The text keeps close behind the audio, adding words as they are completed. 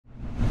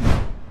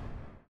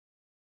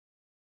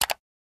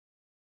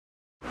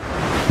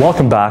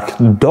Welcome back,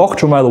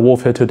 Dr. Milo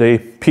Wolf here today,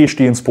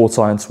 PhD in sports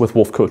science with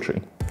Wolf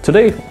Coaching.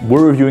 Today,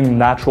 we're reviewing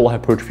natural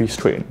hypertrophy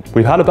training.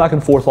 We've had it back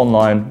and forth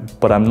online,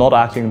 but I'm not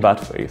acting in bad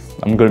faith.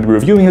 I'm going to be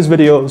reviewing his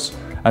videos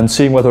and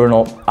seeing whether or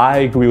not I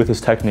agree with his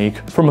technique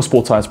from a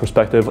sports science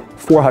perspective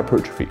for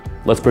hypertrophy.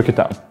 Let's break it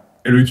down.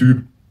 Hello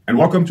YouTube, and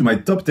welcome to my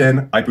top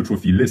 10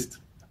 hypertrophy list.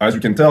 As you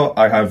can tell,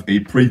 I have a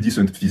pretty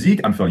decent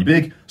physique, I'm fairly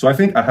big, so I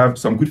think I have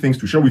some good things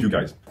to share with you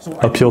guys. So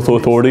appeal to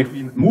authority.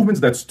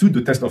 Movements that stood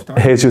the test of time.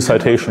 Here's your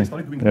citation,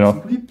 you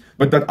know.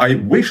 But that I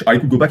wish I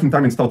could go back in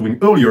time and start doing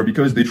earlier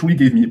because they truly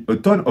gave me a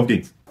ton of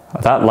gains.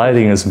 That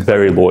lighting is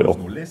very loyal.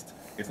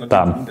 It's not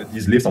that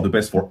these lifts are the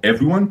best for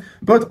everyone,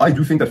 but I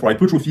do think that for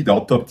hypertrophy, they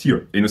are top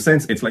tier. In a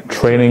sense, it's like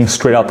training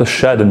straight out the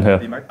shed in here.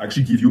 They might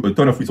actually give you a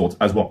ton of results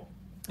as well.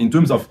 In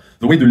terms of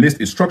the way the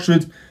list is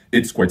structured,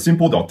 it's quite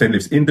simple. There are 10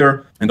 lifts in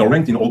there, and they're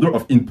ranked in order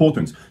of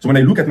importance. So when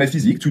I look at my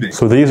physique today...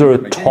 So these are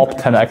top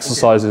 10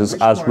 exercises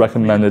as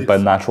recommended by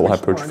Natural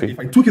Hypertrophy. If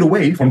I took it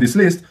away from this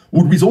list,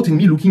 would result in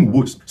me looking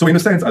worse. So in a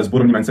sense, as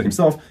Dr. Milo said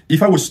himself,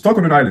 if I was stuck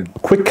on an island...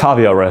 Quick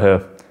caveat right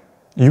here.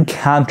 You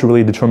can't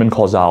really determine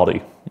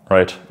causality,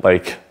 right?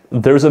 Like,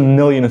 there's a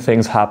million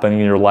things happening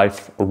in your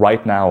life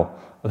right now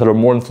that are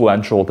more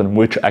influential than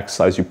which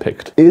exercise you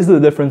picked. Is the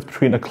difference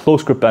between a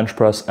close grip bench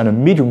press and a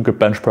medium grip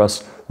bench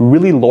press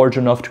really large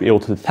enough to be able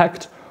to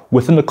detect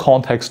within the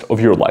context of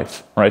your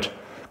life, right?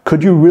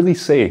 Could you really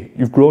say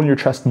you've grown your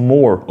chest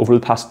more over the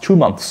past 2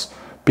 months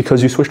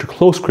because you switched to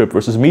close grip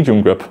versus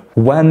medium grip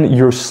when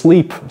your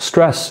sleep,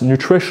 stress,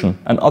 nutrition,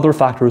 and other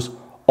factors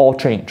all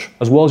change,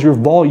 as well as your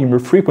volume, your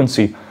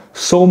frequency?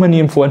 So many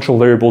influential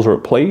variables are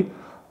at play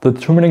that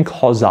determining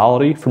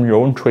causality from your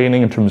own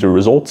training in terms of your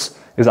results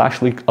is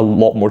actually a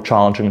lot more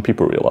challenging than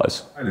people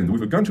realize.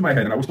 With a gun to my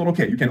head, and I was told,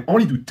 okay, you can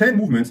only do 10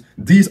 movements.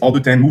 These are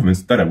the 10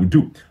 movements that I would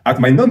do. At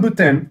my number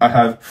 10, I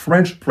have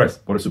French press.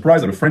 What a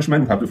surprise that a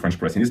Frenchman would have the French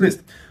press in his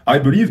list. I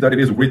believe that it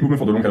is a great movement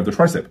for the long head of the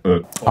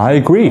tricep. I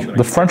agree.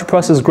 The French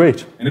press is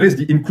great. And it is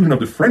the inclusion of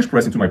the French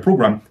press into my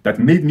program that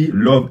made me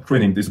love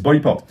training this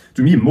body part.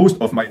 To me,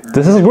 most of my...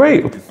 This is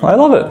great. I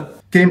love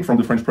it. Came from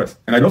the French press.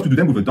 And I love to do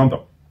them with a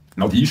dumbbell.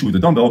 Now, the issue with the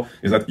dumbbell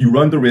is that you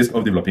run the risk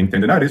of developing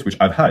tendinitis, which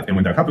I've had. And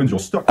when that happens, you're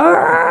stuck.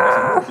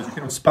 Because you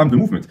cannot spam the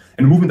movement.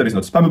 And a movement that is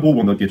not spammable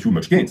will not get you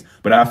much gains.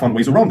 But I have found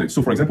ways around it.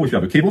 So, for example, if you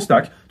have a cable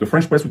stack, the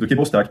French press with the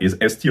cable stack is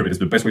S tier. It is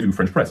the best way to do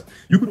French press.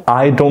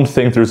 I don't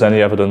think there's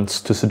any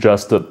evidence to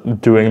suggest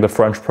that doing the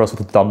French press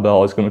with a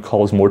dumbbell is going to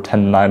cause more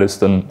tendinitis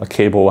than a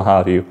cable will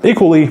have you.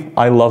 Equally,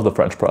 I love the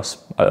French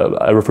press.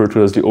 I refer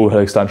to it as the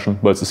overhead extension,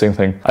 but it's the same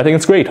thing. I think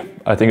it's great.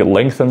 I think it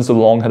lengthens the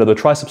long head of the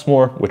triceps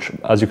more, which,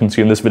 as you can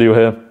see in this video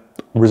here,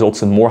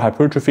 results in more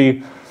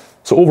hypertrophy.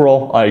 So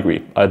overall, I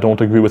agree. I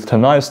don't agree with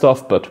tendinitis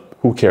stuff, but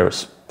who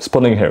cares?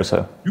 Splitting hairs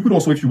here. You could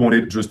also, if you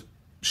wanted, just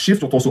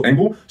shift your torso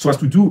angle so as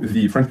to do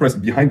the French press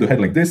behind the head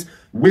like this.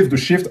 With the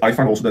shift, I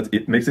find also that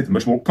it makes it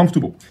much more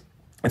comfortable.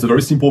 It's a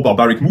very simple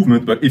barbaric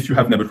movement, but if you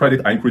have never tried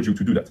it, I encourage you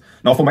to do that.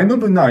 Now, for my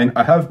number 9,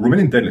 I have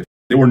Romanian deadlift.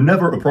 They were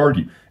never a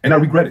priority, and I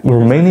regret it.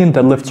 Romanian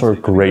deadlifts are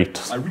great.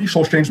 I really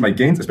shortchanged my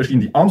gains, especially in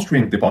the arm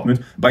strength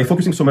department, by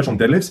focusing so much on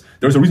deadlifts.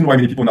 There's a reason why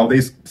many people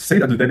nowadays say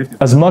that the deadlift is...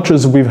 As much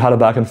as we've had a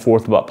back and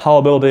forth about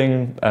power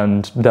building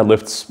and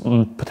deadlifts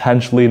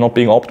potentially not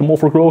being optimal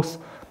for growth,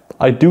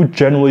 I do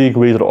generally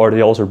agree that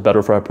RDLs are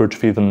better for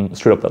hypertrophy than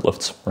straight up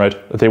deadlifts, right?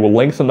 They will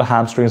lengthen the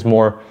hamstrings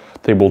more,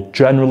 they will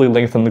generally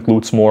lengthen the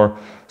glutes more,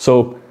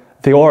 so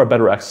they are a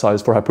better exercise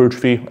for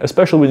hypertrophy,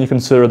 especially when you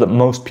consider that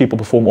most people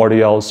perform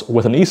RDLs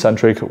with an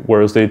eccentric,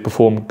 whereas they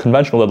perform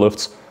conventional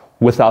deadlifts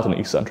without an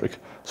eccentric.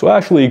 So I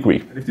actually agree.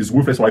 Deadlift is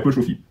worthless for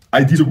hypertrophy.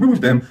 I disagree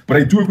with them, but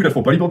I do agree that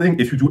for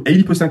bodybuilding, if you do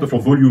 80% of your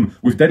volume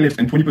with deadlifts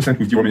and 20%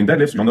 with the Romanian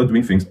deadlifts, you're not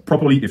doing things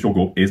properly if your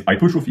goal is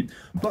hypertrophy.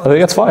 But I think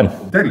that's fine.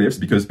 Deadlifts,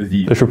 because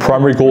if your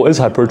primary goal is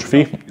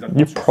hypertrophy,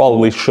 you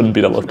probably shouldn't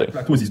be deadlifting.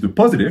 Plateaus is the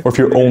positive. Or if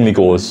your only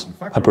goal is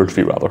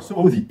hypertrophy, rather.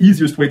 So the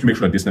easiest way to make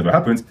sure that this never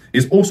happens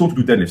is also to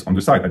do deadlifts on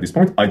the side. At this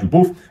point, I do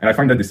both, and I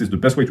find that this is the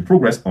best way to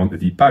progress on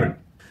the pattern.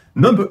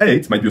 Number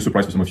 8 might be a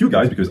surprise for some of you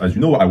guys because, as you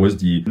know, I was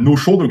the no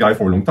shoulder guy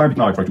for a long time, but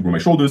now I try to grow my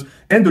shoulders,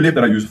 and the lift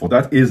that I use for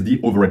that is the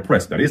overhead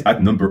press. That is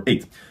at number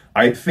 8.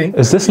 I think...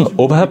 Is this an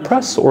overhead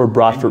press or a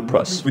Bradford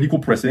press? Vertical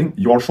pressing,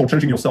 you are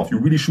shortchanging yourself. You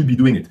really should be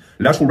doing it.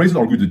 Lateral raises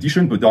are a good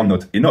addition, but they are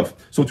not enough.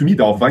 So to me,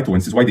 they are vital,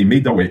 and this is why they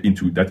made their way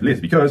into that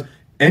list, because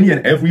any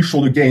and every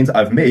shoulder gains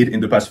I've made in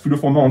the past 3 to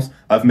 4 months,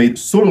 I've made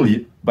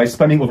solely by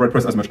spamming overhead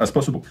press as much as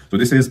possible. So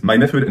this is my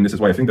method, and this is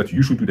why I think that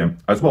you should do them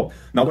as well.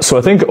 Now, so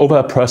I think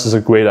overhead press is a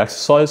great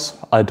exercise.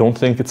 I don't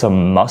think it's a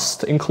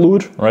must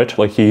include, right?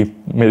 Like he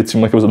made it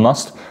seem like it was a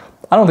must.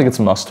 I don't think it's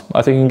a must.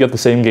 I think you can get the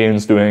same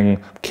gains doing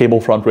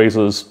cable front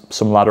raises,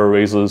 some ladder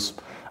raises,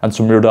 and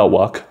some rear delt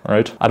work,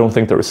 right? I don't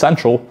think they're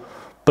essential,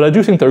 but I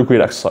do think they're a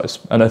great exercise.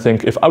 And I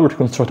think if I were to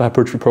construct a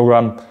hypertrophy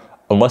program,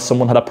 unless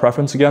someone had a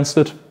preference against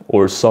it,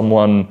 or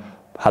someone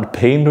had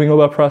pain doing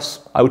overhead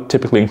press, I would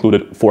typically include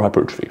it for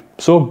hypertrophy.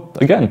 So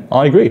again,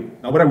 I agree.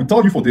 Now what I would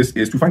tell you for this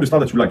is to find the style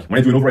that you like. When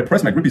I do an overhead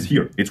press, my grip is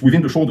here. It's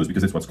within the shoulders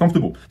because it's what's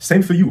comfortable.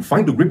 Same for you.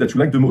 Find the grip that you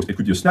like the most. It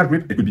could be a snap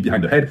grip, it could be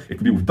behind the head, it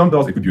could be with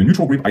dumbbells, it could be a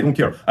neutral grip, I don't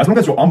care. As long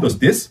as your arm does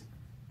this,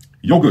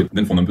 you're good.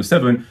 Then for number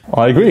 7,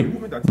 I agree.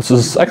 This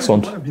is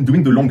excellent. I've been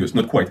doing the longest,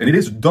 not quite, and it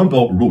is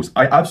dumbbell rows.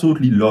 I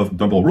absolutely love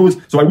dumbbell rows.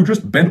 So I would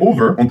just bend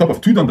over on top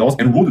of 2 dumbbells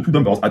and row the 2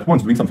 dumbbells at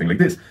once, doing something like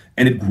this.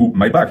 And it grew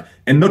my back.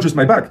 And not just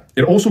my back,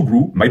 it also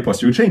grew my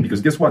posterior chain,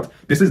 because guess what?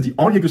 This is the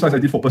only exercise I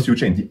did for posterior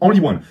chain, the only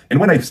one. And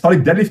when I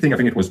started deadlifting, I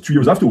think it was 2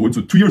 years afterwards,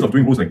 so 2 years of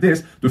doing rows like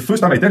this, the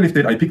first time I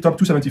deadlifted, I picked up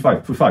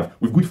 275 for 5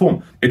 with good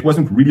form. It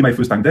wasn't really my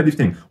first time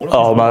deadlifting.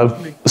 Oh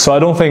man, so I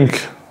don't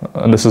think,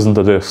 and this isn't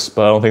a diss,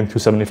 but I don't think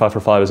 275 for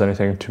 5 is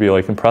anything to be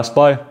like impressed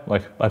by.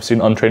 Like, I've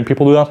seen untrained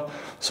people do that,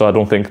 so I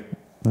don't think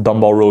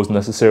dumbbell rows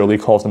necessarily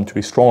cause them to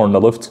be strong on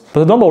the lifts.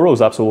 But the dumbbell row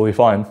is absolutely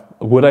fine.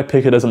 Would I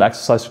pick it as an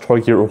exercise to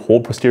target your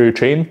whole posterior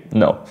chain?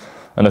 No.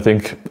 And I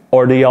think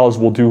RDLs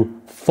will do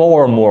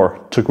far more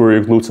to grow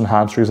your glutes and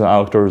hamstrings and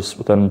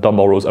adductors than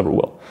dumbbell rows ever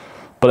will.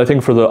 But I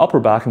think for the upper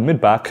back and mid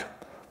back,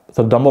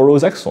 the dumbbell row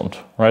is excellent,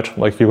 right?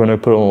 Like, you're going to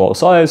put on a lot of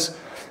size.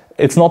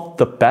 It's not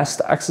the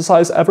best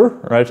exercise ever,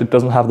 right? It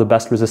doesn't have the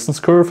best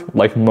resistance curve.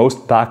 Like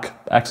most back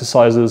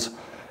exercises,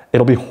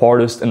 it'll be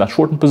hardest in that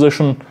shortened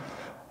position.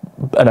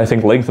 And I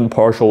think lengthened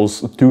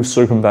partials do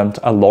circumvent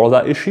a lot of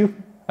that issue.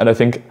 And I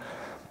think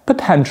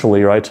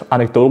potentially, right,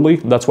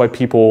 anecdotally, that's why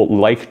people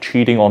like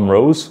cheating on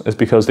rows, is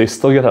because they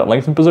still get that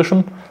lengthened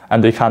position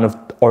and they kind of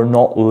are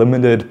not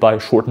limited by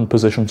shortened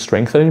position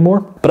strength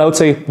anymore. But I would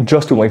say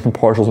just do lengthened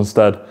partials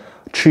instead.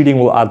 Cheating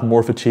will add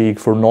more fatigue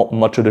for not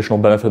much additional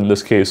benefit in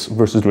this case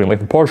versus doing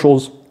lengthened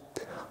partials.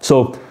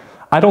 So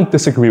I don't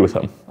disagree with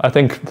him. I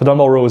think the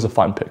dumbbell row is a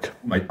fine pick.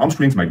 My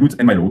hamstrings, my glutes,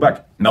 and my lower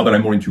back. Now that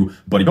I'm more into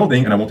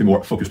bodybuilding and I want a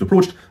more focused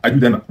approach, I do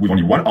them with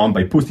only one arm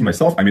by posting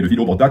myself. I made a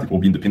video about that. It will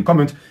be in the pinned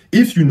comment.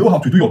 If you know how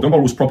to do your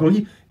dumbbell rows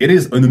properly, it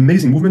is an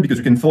amazing movement because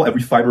you can feel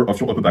every fiber of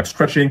your upper back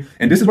stretching.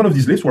 And this is one of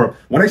these lifts where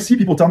when I see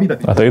people tell me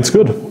that I think it's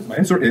good, my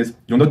answer is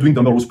you're not doing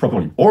dumbbell rows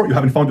properly, or you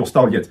haven't found your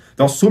style yet.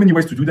 There are so many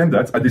ways to do them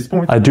that at this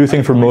point, I do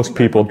think for most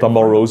people,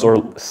 dumbbell rows are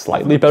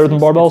slightly better than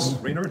barbells,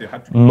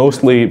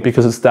 mostly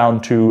because it's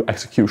down to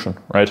execution,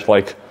 right?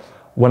 Like,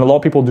 when a lot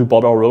of people do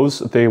barbell rows,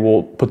 they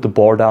will put the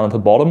bar down at the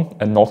bottom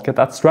and not get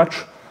that stretch.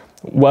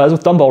 Whereas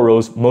with dumbbell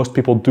rows, most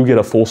people do get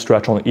a full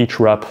stretch on each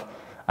rep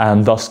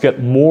and thus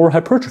get more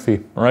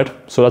hypertrophy, right?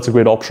 So that's a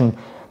great option.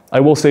 I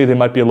will say they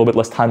might be a little bit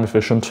less time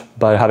efficient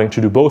by having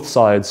to do both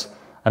sides,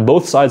 and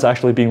both sides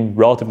actually being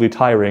relatively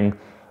tiring.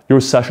 Your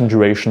session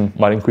duration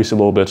might increase a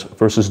little bit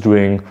versus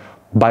doing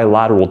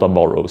bilateral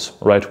dumbbell rows,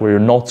 right? Where you're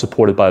not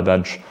supported by a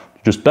bench.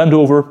 You just bend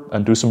over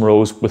and do some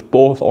rows with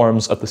both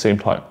arms at the same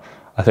time.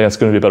 I think that's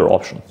going to be a better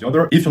option. The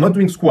other, if you're not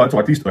doing squats,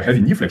 or at least a heavy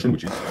knee flexion,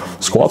 which is...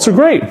 Squats are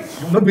great.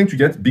 You're not going to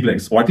get big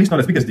legs, or at least not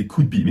as big as they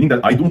could be, meaning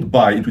that I don't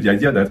buy into the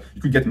idea that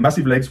you could get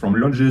massive legs from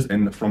lunges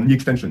and from knee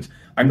extensions.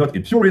 I'm not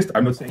a purist,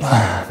 I'm not saying...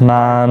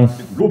 Man. You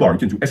can do low bar, you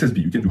can do SSB,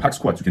 you can do hack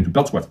squats, you can do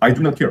belt squats. I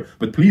do not care,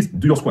 but please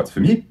do your squats.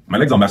 For me, my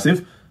legs are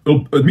massive.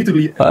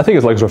 Admittedly, I think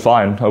his legs are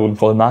fine. I wouldn't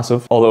call it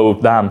massive.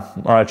 Although, damn.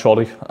 All right,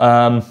 Shoddy.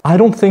 I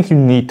don't think you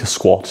need to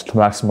squat to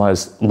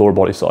maximize lower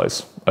body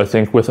size. I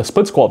think with a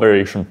split squat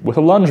variation, with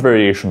a lunge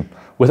variation,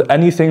 with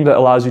anything that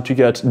allows you to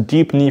get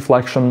deep knee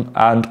flexion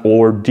and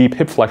or deep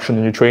hip flexion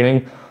in your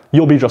training,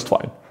 you'll be just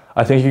fine.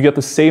 I think you get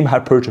the same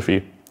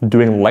hypertrophy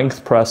doing leg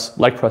press.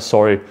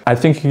 I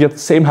think you get the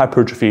same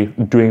hypertrophy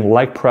doing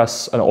leg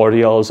press and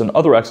RDLs and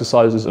other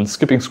exercises and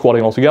skipping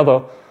squatting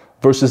altogether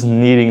versus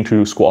needing to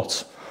do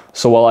squats.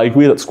 So while I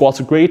agree that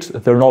squats are great,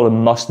 they're not a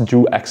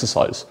must-do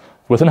exercise.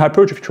 Within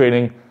hypertrophy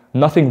training,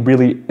 nothing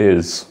really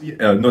is.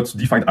 Not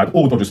defined at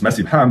all, not just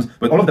massive hams,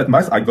 but all of that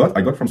mass I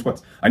got from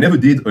squats. I never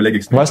did a leg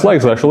extension. Nice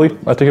legs, actually.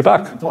 I take it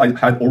back. Until I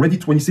had already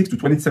 26 to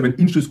 27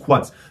 inches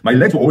quads. My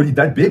legs were already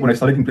that big when I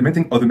started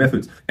implementing other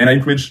methods. And I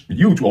encourage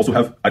you to also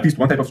have at least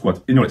one type of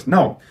squat in your list.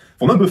 Now,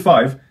 for number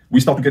 5, we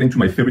start to get into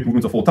my favorite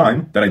movements of all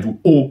time that I do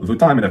all the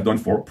time and I've done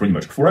for pretty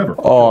much forever.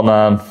 Oh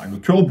man. I'm a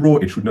curl bro,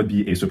 it should not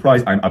be a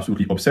surprise. I'm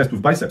absolutely obsessed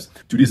with biceps.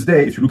 To this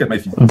day, if you look at my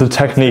feet, the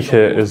technique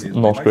here is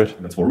not great.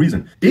 That's for a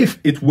reason. If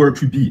it were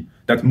to be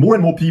that more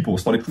and more people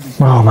started treating,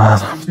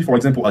 for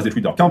example, as they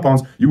treat their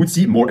compounds, you would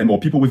see more and more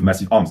people with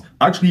massive arms.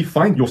 Actually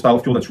find your style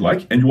of curl that you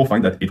like and you will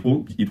find that it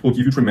will give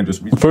you tremendous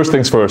results. First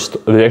things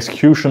first, the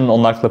execution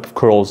on that clip of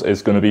curls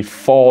is going to be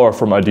far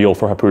from ideal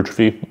for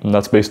hypertrophy, and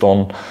that's based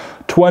on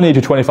 20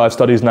 to 25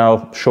 studies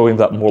now showing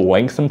that more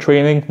lengthened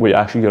training, where you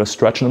actually get a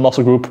stretch in the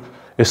muscle group,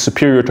 is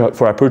superior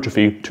for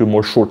hypertrophy to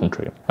more shortened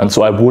training. And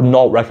so I would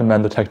not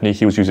recommend the technique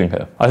he was using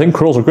here. I think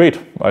curls are great.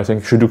 I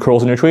think you should do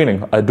curls in your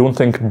training. I don't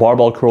think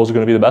barbell curls are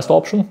going to be the best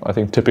option. I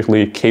think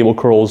typically cable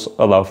curls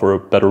allow for a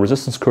better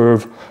resistance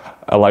curve,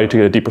 allow you to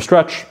get a deeper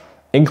stretch.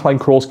 Incline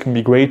curls can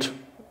be great,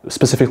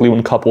 specifically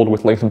when coupled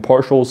with lengthened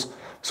partials,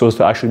 so as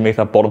to actually make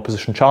that bottom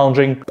position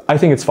challenging. I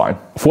think it's fine.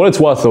 For what it's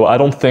worth though, I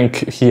don't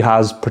think he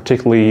has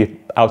particularly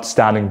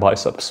outstanding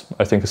biceps.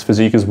 I think his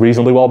physique is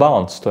reasonably well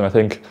balanced, and I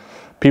think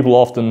people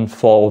often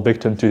fall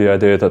victim to the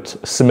idea that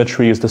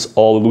symmetry is this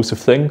all-elusive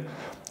thing,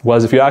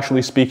 whereas if you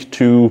actually speak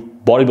to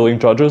bodybuilding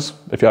judges,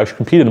 if you actually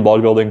compete in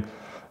bodybuilding,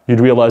 you'd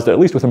realize that at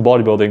least within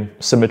bodybuilding,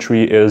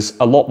 symmetry is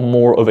a lot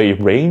more of a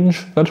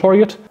range than a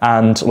target.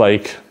 And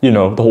like, you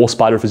know, the whole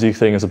spider physique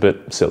thing is a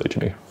bit silly to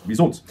me.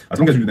 Results, as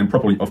long as you do them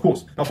properly, of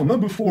course. Now for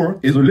number 4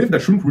 is a lift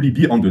that shouldn't really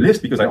be on the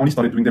list because I only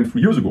started doing them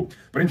 3 years ago.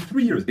 But in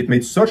 3 years, it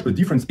made such a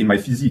difference in my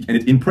physique and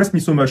it impressed me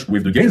so much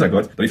with the gains I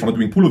got that if I'm not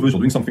doing pullovers, you're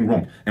doing something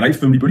wrong. And I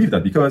firmly believe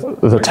that because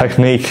the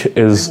technique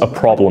is a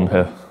problem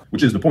here.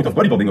 Which is the point of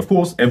bodybuilding, of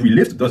course. Every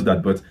lift does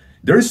that, but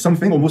there is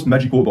something almost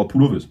magical about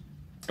pullovers.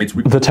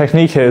 The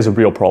technique here is a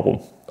real problem.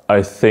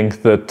 I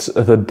think that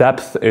the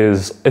depth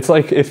is, it's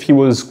like if he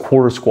was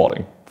quarter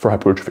squatting for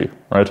hypertrophy,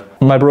 right?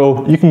 My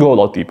bro, you can go a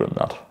lot deeper than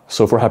that.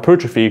 So for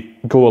hypertrophy,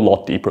 go a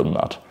lot deeper than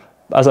that.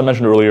 As I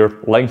mentioned earlier,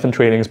 lengthened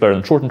training is better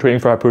than shortened training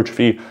for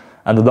hypertrophy,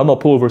 and the dumbbell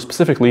pullover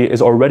specifically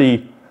is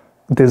already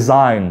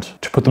designed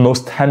to put the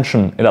most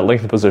tension in that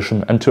lengthened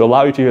position and to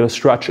allow you to get a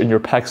stretch in your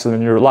pecs and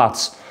in your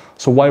lats.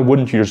 So why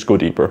wouldn't you just go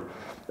deeper?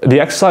 The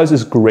exercise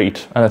is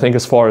great, and I think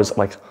as far as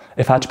like,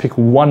 if I had to pick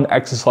one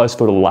exercise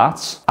for the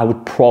lats, I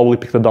would probably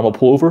pick the dumbbell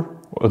pullover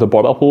or the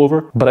barbell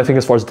pullover. But I think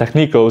as far as the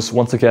technique goes,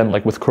 once again,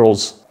 like with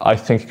curls, I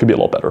think it could be a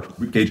lot better.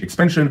 Rib cage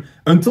expansion,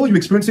 until you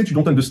experience it, you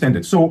don't understand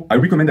it. So I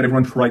recommend that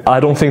everyone try.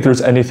 I don't think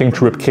there's anything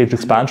to rib cage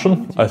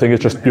expansion. I think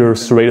it's just your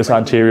serratus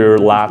anterior,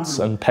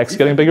 lats, and pecs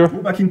getting bigger.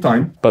 Go back in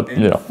time, but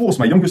and force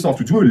my younger self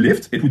to do a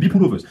lift, it would be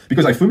pullovers.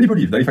 Because I firmly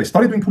believe that if I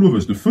started doing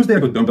pullovers the first day I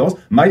got dumbbells,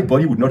 my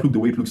body would not look the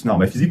way it looks now.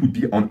 My physique would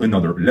be on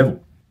another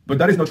level. But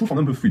that is not true for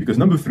number 3, because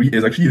number 3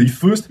 is actually the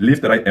first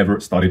lift that I ever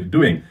started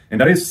doing, and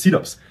that is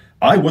sit-ups.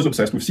 I was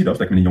obsessed with sit-ups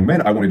like many young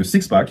men. I wanted a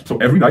six-pack. So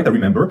every night, I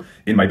remember,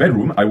 in my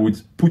bedroom, I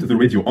would put the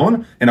radio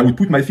on and I would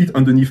put my feet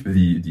underneath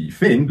the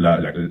thing,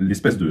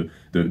 l'espèce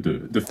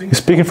de thing. You're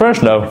speaking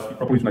French now.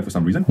 Properly tonight for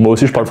some reason. Moi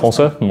aussi, je parle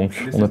français, donc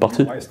on est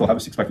parti. I still have a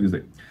six-pack to this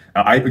day.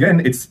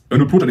 Again, it's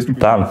an approach that is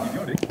completely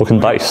Damn,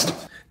 looking diced.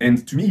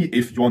 And to me,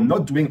 if you're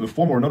not doing a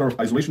form or another of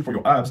isolation for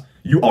your abs,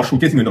 you are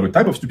showcasing another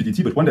type of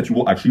stupidity, but one that you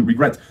will actually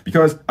regret.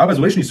 Because ab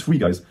isolation is free,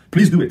 guys.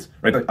 Please do it.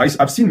 Right?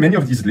 I've seen many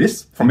of these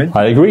lists from many.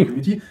 I agree.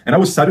 And I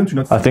was saddened to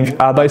not. I think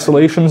ab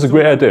isolation is a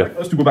great idea.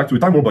 Us to go back to a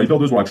time where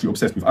bodybuilders were actually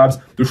obsessed with abs.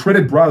 The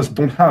shredded bras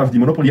don't have the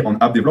monopoly on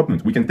ab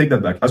development. We can take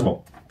that back as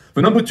well.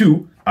 For number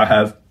 2, I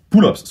have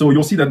pull-ups. So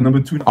you'll see that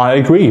number 2. I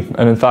agree.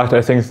 And in fact,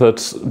 I think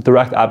that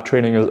direct ab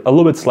training is a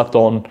little bit slept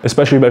on,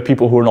 especially by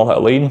people who are not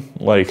that lean.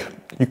 Like,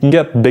 you can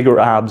get bigger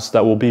abs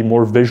that will be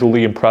more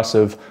visually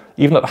impressive,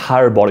 even at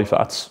higher body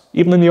fats,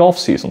 even in the off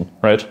season,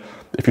 right?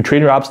 If you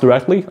train your abs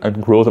directly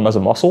and grow them as a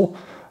muscle,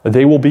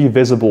 they will be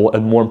visible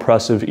and more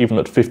impressive even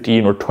at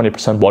 15 or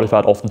 20% body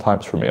fat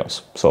oftentimes for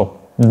males. So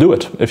do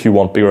it if you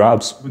want bigger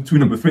abs. Number 2,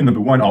 number 3, number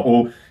 1 are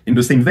all in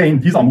the same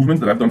vein. These are movements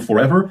that I've done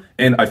forever,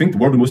 and I think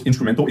were the most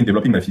instrumental in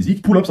developing my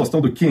physique. Pull-ups are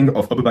still the king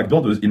of upper back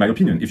builders, in my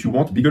opinion. If you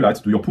want bigger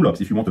lats, do your pull-ups.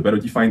 If you want a better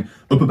defined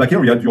upper back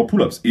area, do your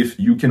pull-ups. If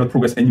you cannot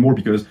progress anymore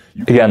because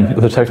again,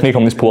 the technique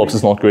on these pull-ups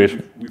is not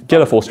great.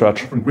 Get a full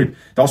stretch. Great.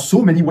 There are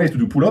so many ways to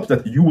do pull-ups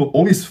that you will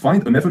always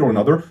find a method or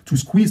another to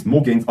squeeze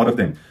more gains out of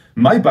them.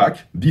 My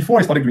back, before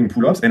I started doing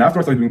pull-ups and after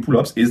I started doing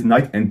pull-ups, is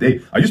night and day.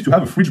 I used to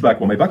have a fridge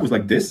back where my back was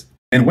like this.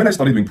 And when I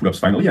started doing pull-ups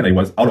finally, and I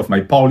was out of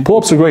my power...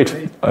 Pull-ups are great.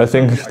 I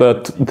think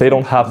that they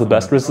don't have the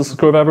best resistance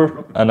curve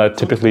ever, and I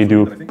typically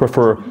do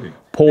prefer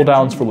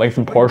pull-downs for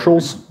lengthened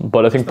partials,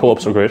 but I think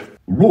pull-ups are great.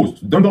 Rows,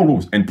 dumbbell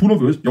rows, and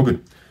pullovers, you're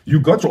good. You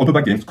got your upper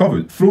back gains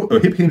covered. Throw a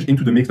hip hinge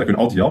into the mix like an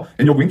RDL,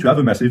 and you're going to have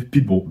a massive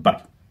pitbull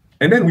back.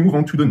 And then we move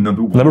on to the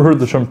number 1. Never heard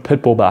the term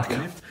pitbull back.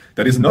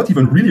 That is not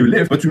even really a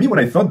lift, but to me, when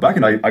I thought back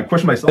and I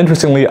questioned myself...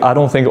 Interestingly, I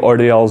don't think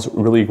RDLs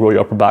really grow your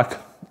upper back.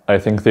 I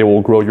think they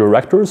will grow your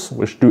erectors,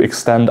 which do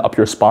extend up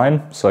your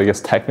spine. So I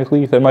guess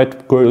technically they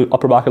might grow your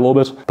upper back a little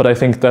bit, but I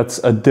think that's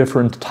a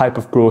different type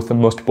of growth than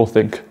most people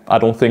think. I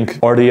don't think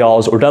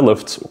RDLs or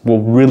deadlifts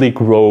will really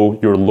grow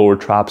your lower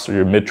traps or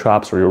your mid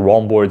traps or your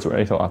rhomboids or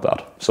anything like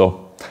that.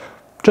 So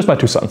just my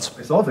 2 cents.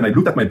 Myself, and I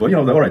looked at my body and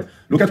I was like, all right,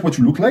 look at what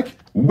you look like.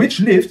 Which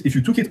lift, if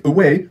you took it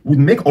away, would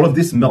make all of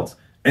this melt?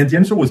 And the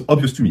answer was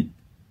obvious to me.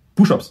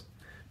 Push-ups.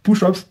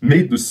 Push-ups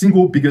made the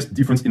single biggest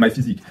difference in my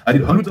physique. I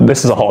did hundreds of...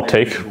 This is a hot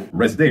take.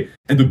 Rest day.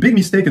 And the big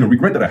mistake and a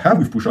regret that I have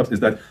with push-ups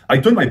is that I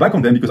turned my back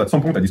on them because at some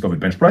point I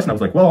discovered bench press and I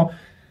was like, well,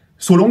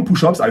 so long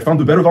push-ups, I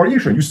found a better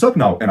variation. You suck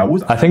now. And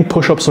I think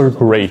push-ups are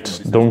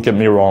great. Don't get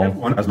me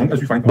wrong. As long as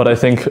you find... But I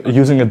think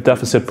using a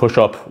deficit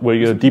push-up where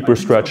you get a deeper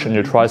stretch in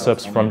your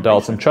triceps, front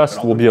delts, and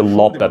chest will be a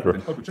lot better.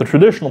 The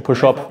traditional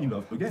push-up,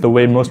 the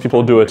way most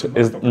people do it,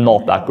 is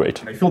not that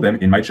great. I feel them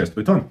in my chest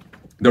a ton.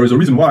 There is a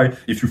reason why,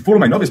 if you follow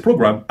my novice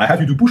program, I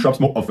have you do push-ups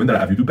more often than I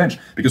have you do bench.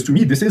 Because to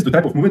me, this is the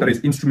type of movement that is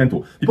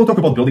instrumental. People talk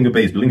about building a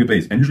base,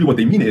 and usually what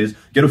they mean is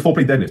get a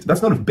 4-plate deadlift.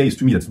 That's not a base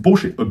to me, that's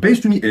bullshit. A base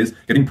to me is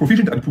getting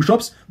proficient at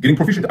push-ups, getting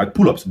proficient at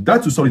pull-ups.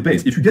 That's a solid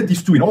base. If you get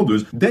these 2 in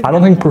orders, then... I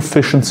don't think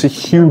proficiency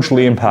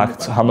hugely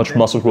impacts how much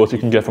muscle growth you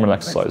can get from an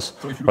exercise,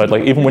 right?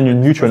 Like even when you're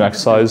new to an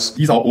exercise,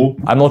 these are all...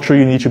 I'm not sure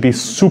you need to be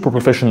super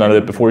proficient at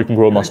it before you can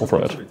grow muscle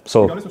from it.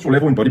 So... At your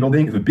level in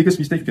bodybuilding, the biggest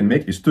mistake you can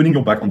make is turning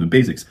your back on the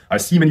basics. I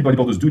see many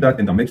bodybuilders do that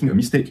and they're making a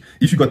mistake.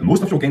 If you got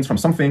most of your gains from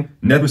something,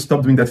 never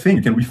stop doing that thing.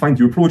 You can refine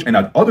your approach and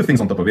add other things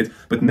on top of it,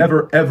 but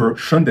never ever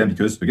shun them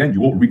because, again,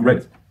 you will regret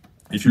it.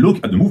 If you look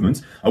at the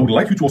movements, I would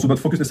like you to also not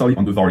focus necessarily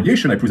on the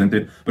variation I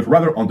presented, but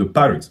rather on the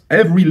patterns.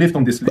 Every lift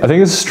on this list. I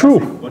think this is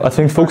true. I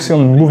think focusing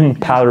on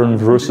movement pattern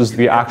versus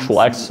the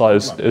actual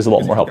exercise is a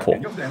lot more helpful.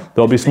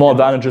 There'll be small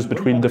advantages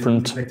between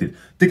different,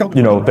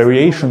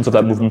 variations of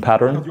that movement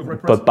pattern,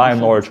 but by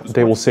and large,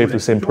 they will serve the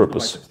same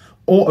purpose.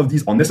 All of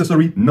these are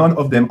necessary, none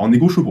of them are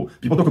negotiable.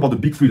 People talk about the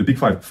big 3, the big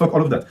 5, fuck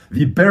all of that.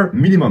 The bare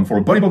minimum for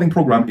a bodybuilding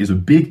program is a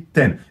big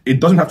 10.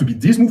 It doesn't have to be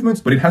these movements,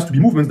 but it has to be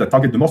movements that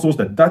target the muscles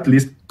that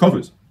list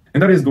covers.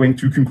 And that is going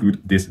to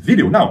conclude this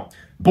video. Now,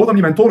 Both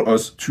Omniman told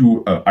us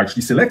to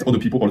actually select other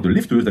people or the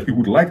lifters that we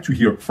would like to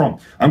hear from.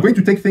 I'm going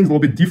to take things a little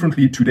bit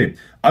differently today.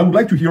 I would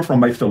like to hear from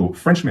my fellow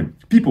Frenchmen,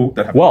 people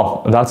that have...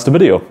 Well, that's the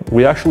video.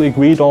 We actually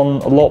agreed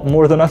on a lot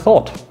more than I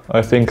thought.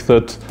 I think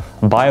that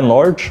by and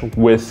large,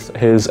 with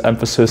his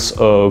emphasis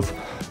of,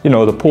 the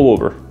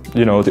pullover,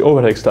 the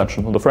overhead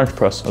extension, or the French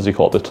press, as he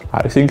called it,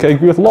 I think I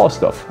agree with a lot of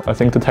stuff. I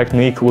think the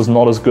technique was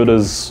not as good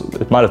as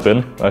it might have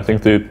been. I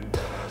think the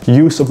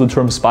use of the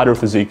term spider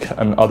physique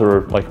and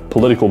other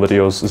political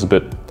videos is a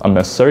bit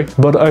unnecessary.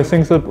 But I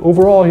think that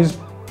overall he's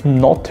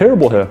not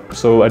terrible here.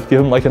 So I'd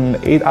give him an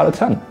 8 out of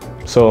 10.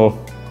 So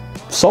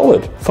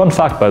solid. Fun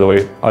fact, by the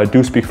way, I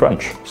do speak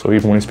French. So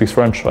even when he speaks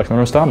French, I can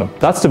understand him.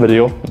 That's the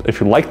video. If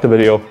you liked the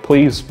video,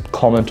 please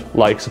comment,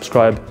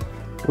 subscribe,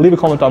 leave a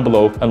comment down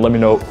below and let me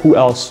know who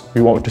else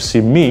you want to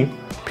see me,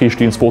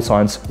 PhD in sports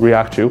science,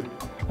 react to.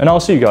 And I'll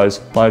see you guys,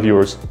 my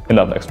viewers, in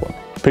that next one.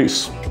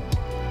 Peace.